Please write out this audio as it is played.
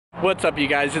What's up, you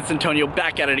guys? It's Antonio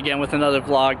back at it again with another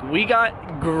vlog. We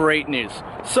got great news.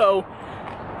 So,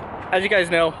 as you guys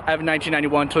know, I have a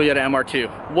 1991 Toyota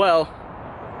MR2. Well,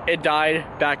 it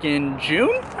died back in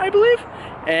June, I believe,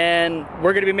 and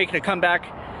we're going to be making a comeback.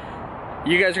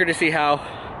 You guys are going to see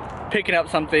how, picking up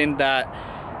something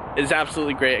that is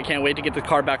absolutely great. I can't wait to get the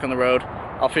car back on the road.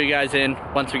 I'll fill you guys in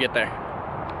once we get there.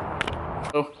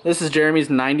 So, this is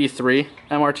Jeremy's 93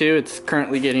 MR2. It's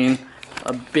currently getting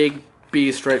a big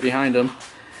beast right behind him,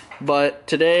 but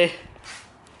today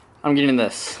I'm getting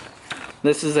this.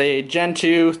 This is a Gen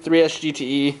 2 3S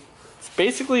GTE. It's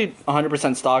basically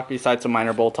 100% stock besides some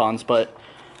minor bolt-ons, but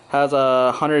has a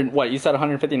 100, what you said,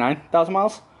 159,000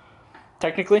 miles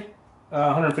technically?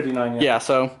 159, yeah. Yeah,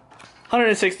 so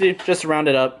 160 just to round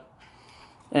it up,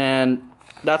 and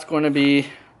that's going to be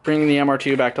bringing the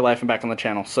MR2 back to life and back on the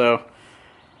channel. So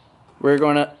we're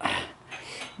going to,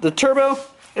 the turbo,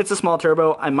 it's a small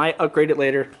turbo. I might upgrade it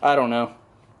later. I don't know.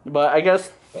 But I guess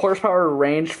horsepower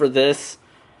range for this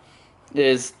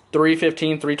is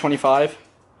 315, 325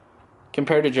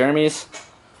 compared to Jeremy's.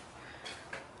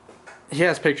 He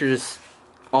has pictures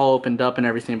all opened up and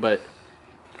everything, but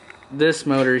this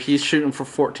motor, he's shooting for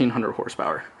 1400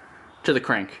 horsepower to the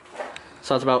crank.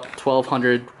 So that's about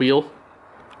 1200 wheel.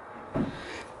 And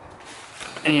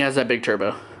he has that big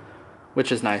turbo,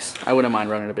 which is nice. I wouldn't mind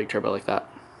running a big turbo like that.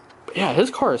 Yeah, his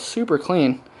car is super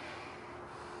clean.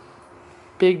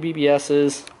 Big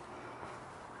BBSs.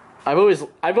 I've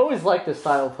always liked this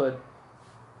style of hood.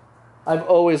 I've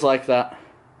always liked that.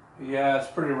 Yeah, it's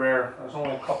pretty rare. There's only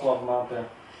a couple of them out there.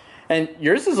 And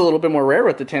yours is a little bit more rare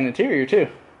with the tin interior too,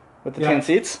 with the tin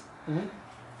seats. Mm-hmm.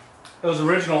 It was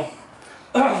original.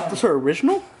 Those are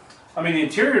original? I mean, the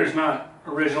interior is not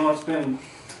original. It's been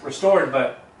restored,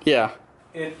 but yeah.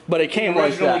 It came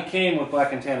like that. Originally came with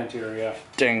black and tan interior, yeah.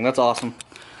 Dang, that's awesome.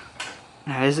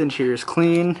 Yeah, his interior is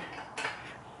clean.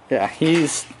 Yeah,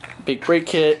 he's big brake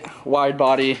kit, wide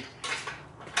body,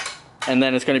 and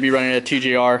then it's going to be running a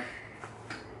 2JR,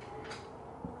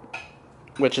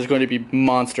 which is going to be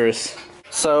monstrous.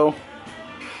 So,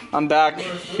 I'm back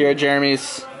here at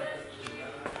Jeremy's.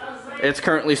 It's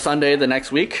currently Sunday the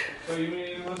next week.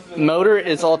 Motor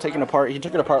is all taken apart. He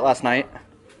took it apart last night.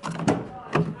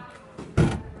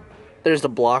 There's the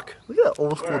block. Look at that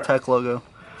old school tech logo.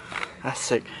 That's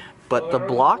sick. But the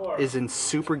block is in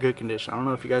super good condition. I don't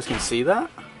know if you guys can see that.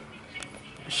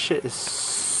 This shit is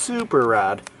super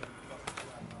rad.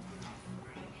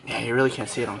 Yeah, you really can't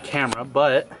see it on camera,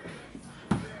 but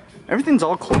everything's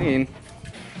all clean.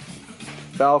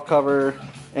 Valve cover,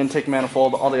 intake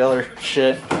manifold, all the other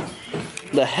shit.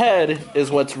 The head is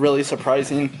what's really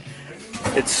surprising.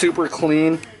 It's super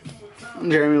clean.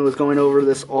 Jeremy was going over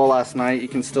this all last night. You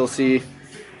can still see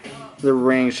the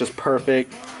rings just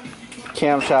perfect.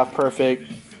 Camshaft perfect.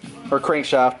 Or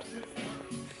crankshaft.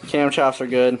 Camshafts are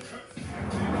good.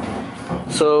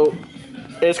 So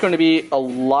it's going to be a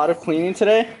lot of cleaning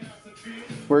today.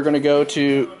 We're going to go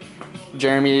to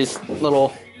Jeremy's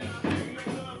little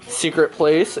secret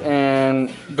place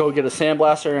and go get a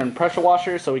sandblaster and pressure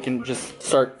washer so we can just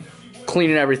start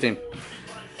cleaning everything.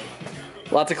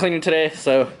 Lots of cleaning today,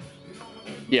 so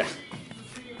yeah.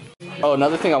 Oh,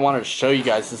 another thing I wanted to show you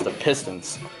guys is the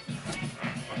pistons.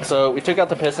 So we took out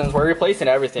the pistons. We're replacing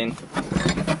everything.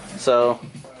 So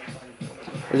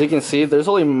as you can see, there's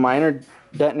only minor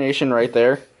detonation right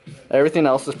there. Everything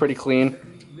else is pretty clean.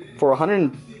 For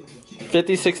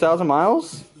 156,000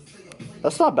 miles,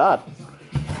 that's not bad.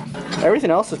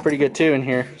 Everything else is pretty good too in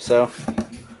here, so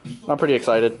I'm pretty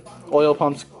excited. Oil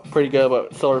pump's pretty good,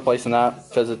 but still replacing that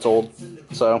because it's old.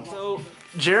 So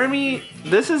Jeremy,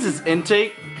 this is his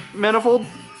intake manifold,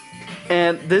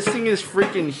 and this thing is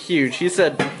freaking huge. He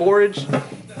said forage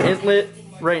inlet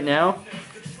right now.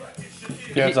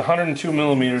 Yeah, it's 102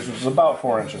 millimeters, which is about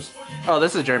 4 inches. Oh,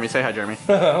 this is Jeremy. Say hi, Jeremy.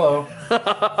 Hello.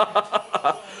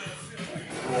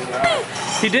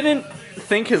 He didn't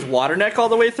think his water neck all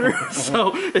the way through,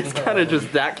 so it's kind of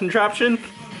just that contraption.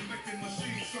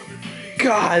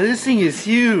 God, this thing is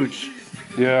huge.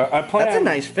 Yeah, I plan. That's a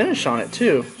nice finish on it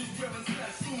too.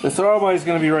 The throttle body is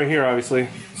going to be right here, obviously.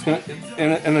 It's gonna,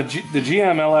 and the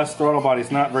GMLS throttle body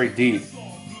is not very deep,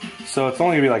 so it's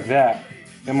only going to be like that.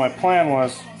 And my plan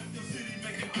was,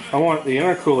 I want the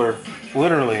intercooler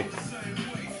literally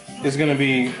is going to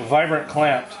be vibrant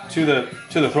clamped to the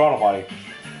throttle body,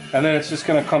 and then it's just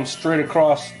going to come straight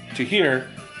across to here,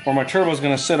 where my turbo is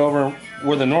going to sit over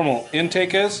where the normal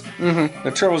intake is. Mm-hmm. The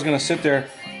turbo is going to sit there,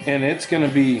 and it's going to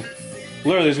be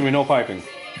literally there's going to be no piping.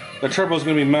 The turbo is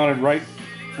going to be mounted right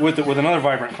with another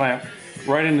vibrant clamp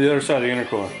right into the other side of the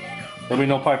intercooler. There'll be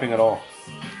no piping at all.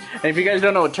 And if you guys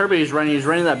don't know what turbo he's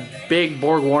running that big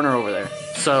Borg Warner over there.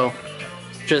 So,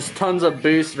 just tons of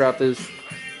boost throughout this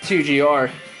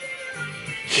 2GR.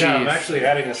 Yeah, I'm actually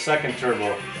adding a second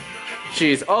turbo.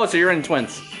 Jeez. Oh, so you're in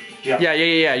twins. Yeah.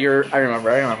 Yeah. I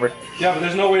remember. Yeah, but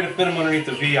there's no way to fit them underneath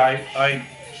the V. I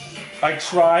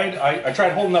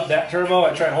tried holding up that turbo.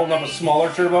 I tried holding up a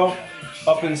smaller turbo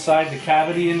up inside the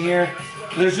cavity in here.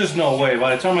 There's just no way.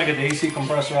 By the time I get the AC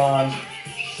compressor on,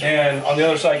 and on the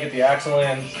other side get the axle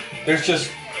in, there's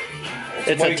just...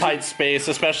 It's a tight space,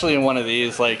 especially in one of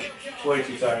these. Like, way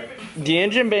too tight. The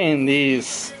engine bay in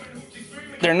these,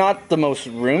 they're not the most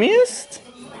roomiest.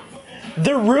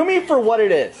 They're roomy for what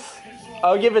it is.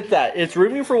 I'll give it that. It's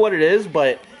roomy for what it is,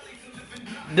 but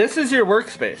this is your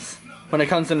workspace when it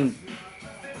comes in.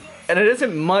 And it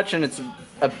isn't much, and it's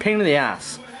a pain in the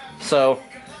ass. So,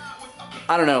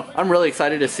 I don't know. I'm really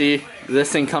excited to see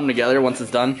this thing come together once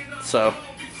it's done. So,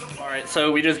 alright,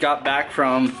 so we just got back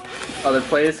from other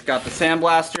place. Got the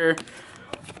sandblaster,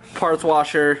 parts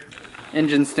washer,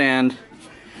 engine stand,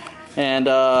 and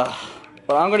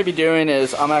what I'm going to be doing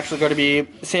is I'm actually going to be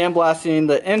sandblasting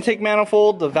the intake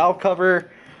manifold, the valve cover,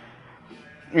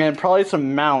 and probably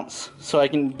some mounts so I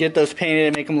can get those painted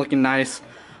and make them looking nice.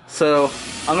 So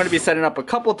I'm going to be setting up a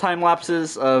couple time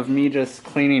lapses of me just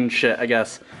cleaning shit, I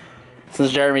guess,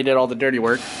 since Jeremy did all the dirty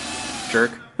work.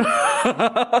 Jerk.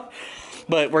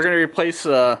 But we're going to replace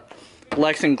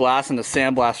Lexan glass in the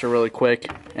sandblaster really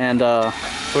quick, and so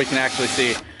we can actually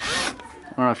see.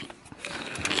 I don't know if you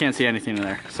can't see anything in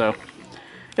there. So,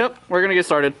 yep, we're going to get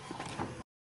started.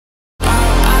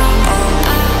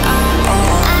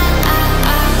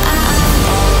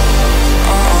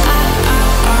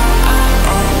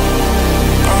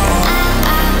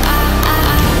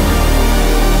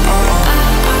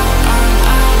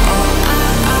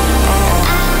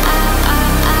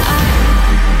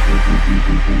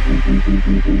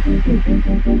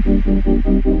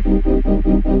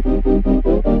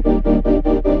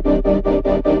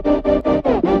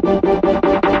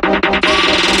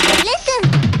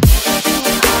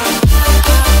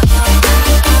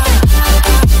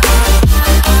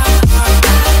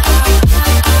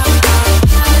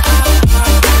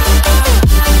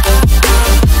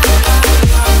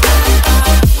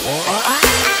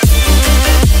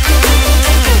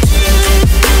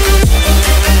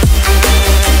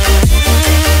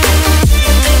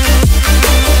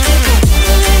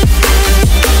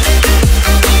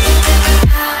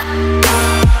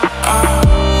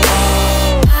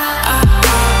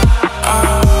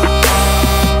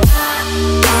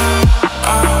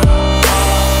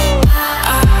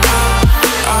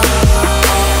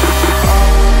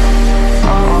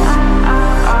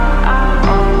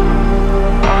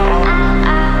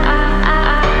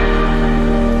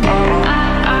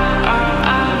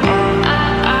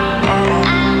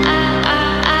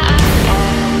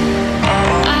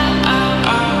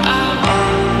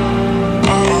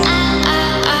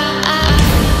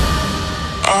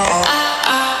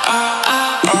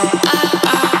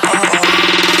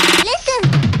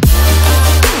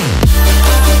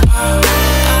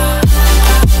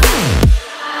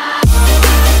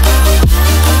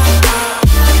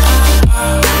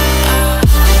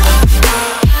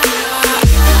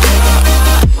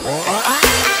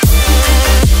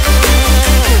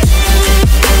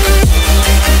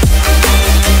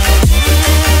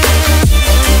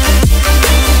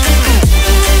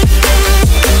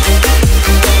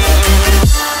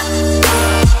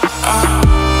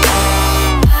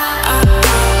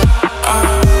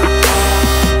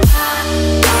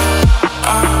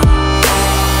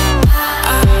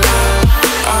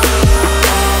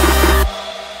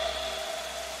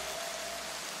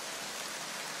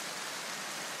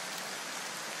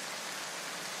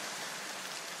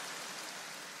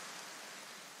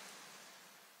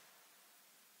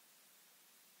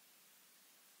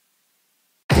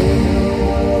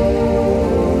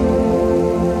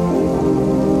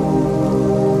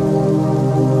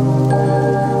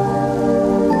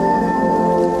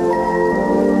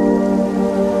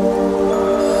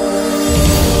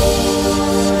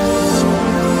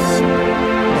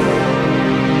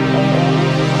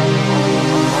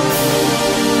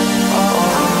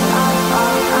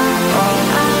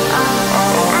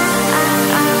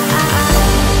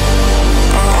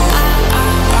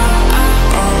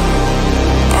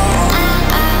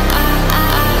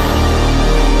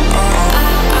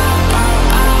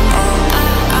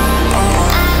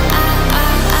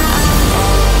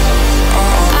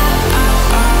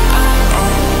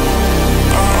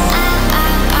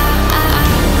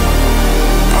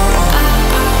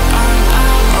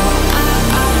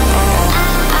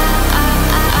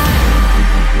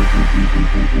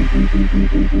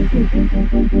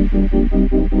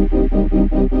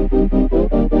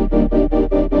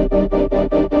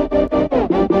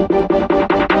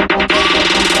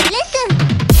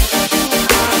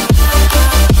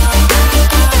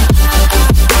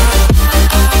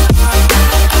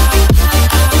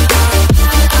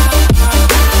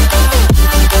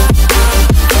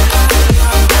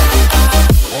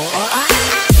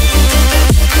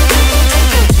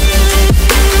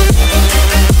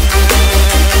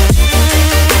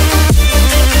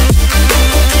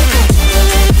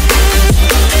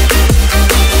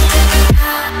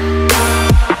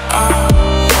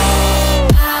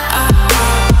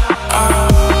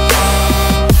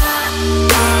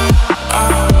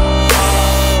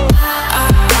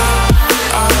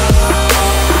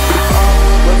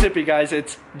 tip, you guys.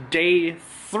 It's day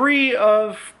 3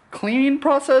 of cleaning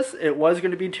process. It was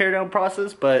going to be teardown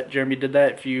process, but Jeremy did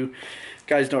that, if you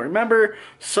guys don't remember.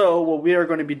 So what we are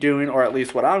going to be doing, or at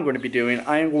least what I'm going to be doing,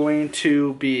 I'm going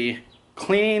to be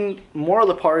cleaning more of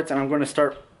the parts, and I'm going to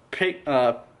start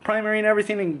primering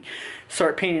everything and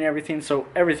start painting everything so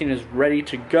everything is ready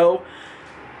to go.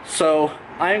 So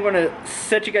I'm going to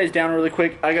set you guys down really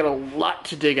quick. I got a lot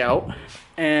to dig out.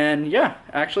 And yeah,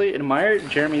 actually admire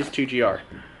Jeremy's 2GR.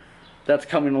 That's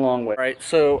coming a long way. Alright,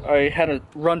 so I had to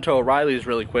run to O'Reilly's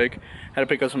really quick. Had to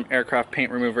pick up some aircraft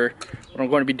paint remover. What I'm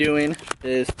going to be doing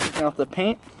is taking off the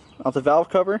paint, off the valve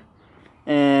cover,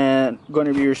 and I'm going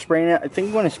to be spraying it. I think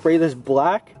I'm going to spray this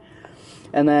black,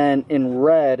 and then in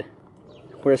red,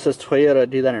 where it says Toyota,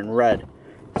 do that in red.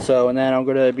 So, and then I'm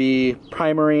going to be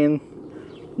primering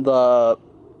the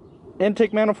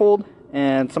intake manifold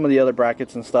and some of the other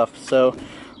brackets and stuff. So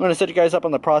I'm going to set you guys up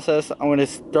on the process. I'm going to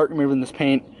start removing this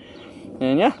paint,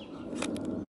 and yeah.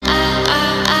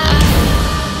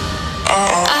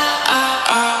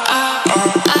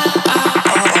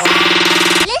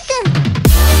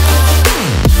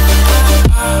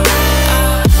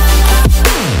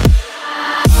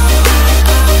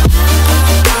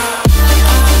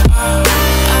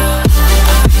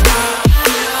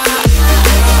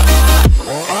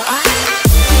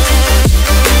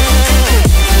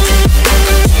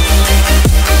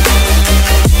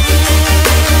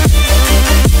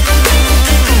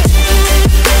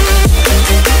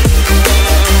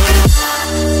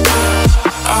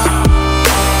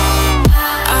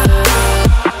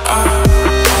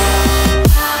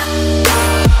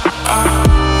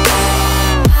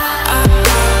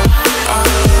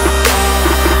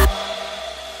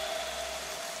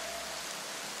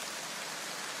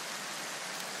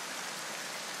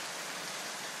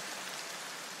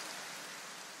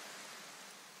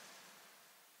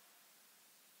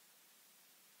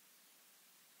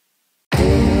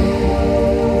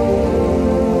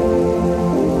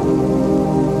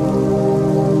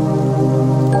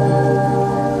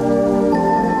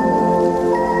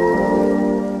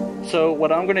 So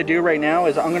what I'm going to do right now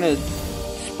is I'm going to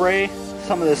spray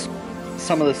some of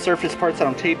the surface parts that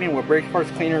I'm taping with brake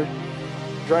parts cleaner,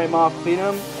 dry them off, clean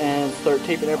them, and start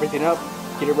taping everything up.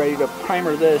 Get it ready to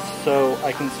primer this so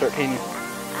I can start painting.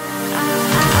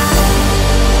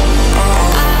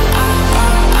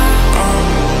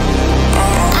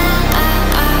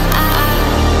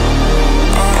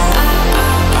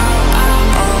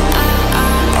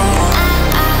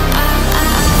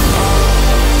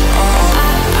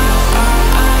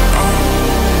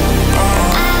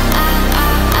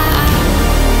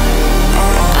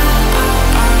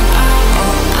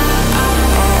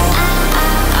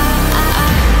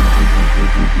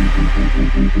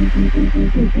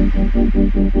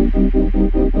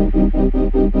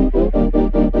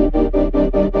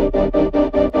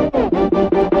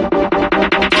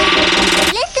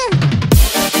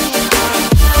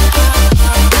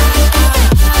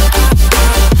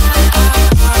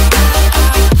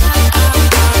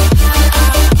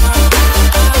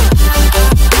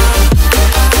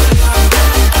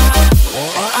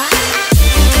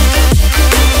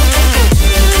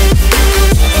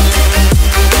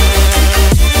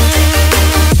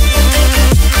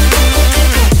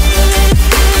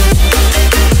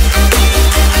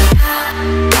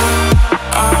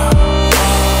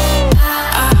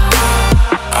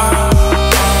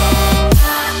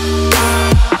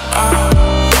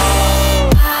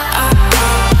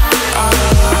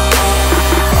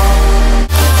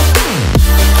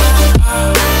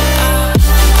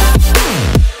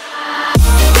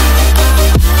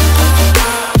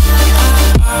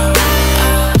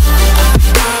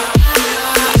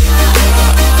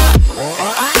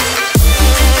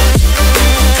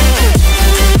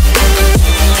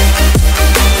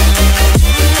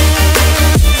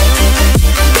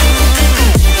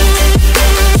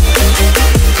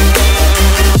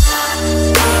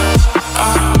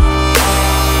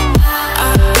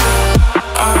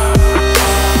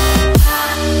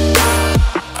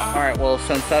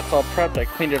 Since that's all prepped, I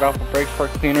cleaned it off with brake part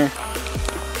cleaner.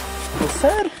 It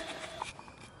said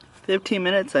 15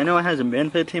 minutes. I know it hasn't been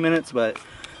 15 minutes, but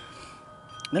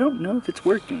I don't know if it's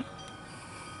working.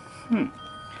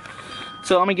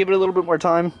 So I'm gonna give it a little bit more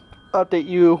time. Update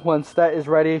you once that is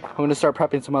ready. I'm gonna start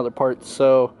prepping some other parts.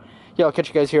 So yeah, I'll catch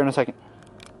you guys here in a second.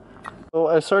 So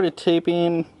I started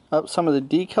taping up some of the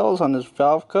decals on this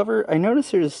valve cover. I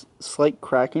noticed there's slight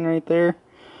cracking right there.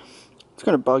 It's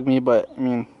gonna bug me, but I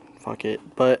mean, fuck it.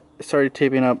 But I started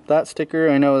taping up that sticker.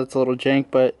 I know it's a little jank,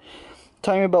 but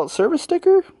timing belt service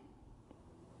sticker,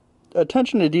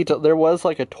 attention to detail. There was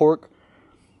like a torque,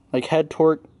 like head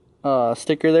torque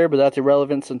sticker there, but that's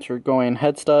irrelevant since we're going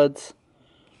head studs.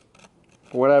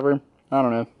 Whatever. I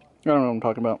don't know. I don't know what I'm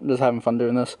talking about. I'm just having fun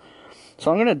doing this.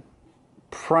 So I'm going to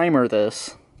primer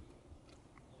this.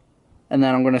 And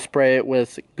then I'm going to spray it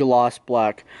with gloss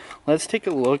black. Let's take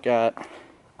a look at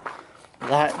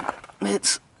that.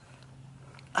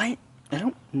 I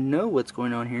don't know what's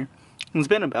going on here. It's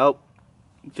been about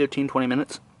 15-20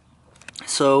 minutes.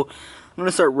 So I'm going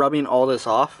to start rubbing all this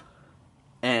off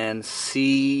and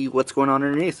see what's going on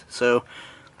underneath. So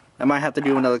I might have to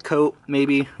do another coat,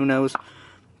 maybe, who knows.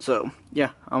 So yeah,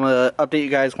 I'm going to update you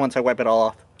guys once I wipe it all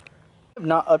off. I've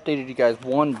not updated you guys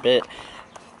one bit.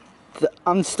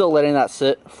 I'm still letting that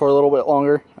sit for a little bit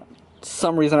longer. For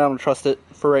some reason I don't trust it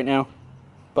for right now,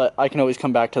 but I can always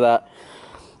come back to that.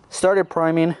 Started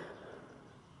priming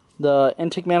the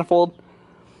intake manifold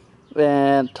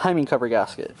and timing cover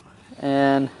gasket,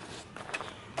 and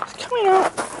it's coming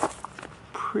out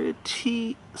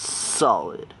pretty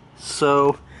solid.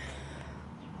 So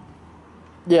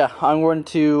yeah, I'm going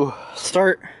to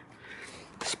start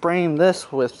spraying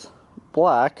this with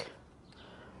black.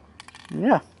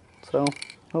 Yeah, so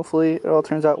hopefully it all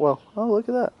turns out well. Oh, look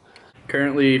at that.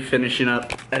 Currently finishing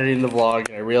up editing the vlog,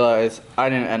 and I realized I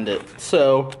didn't end it.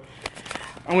 So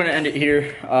I'm going to end it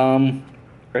here.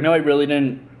 I know I really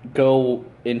didn't go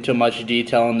into much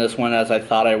detail in this one as I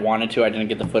thought I wanted to. I didn't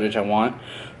get the footage I want.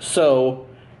 So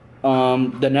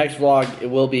the next vlog, it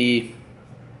will be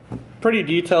pretty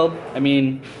detailed. I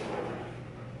mean,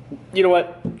 you know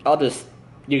what?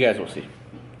 You guys will see.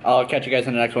 I'll catch you guys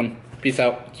in the next one. Peace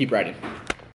out. Keep riding.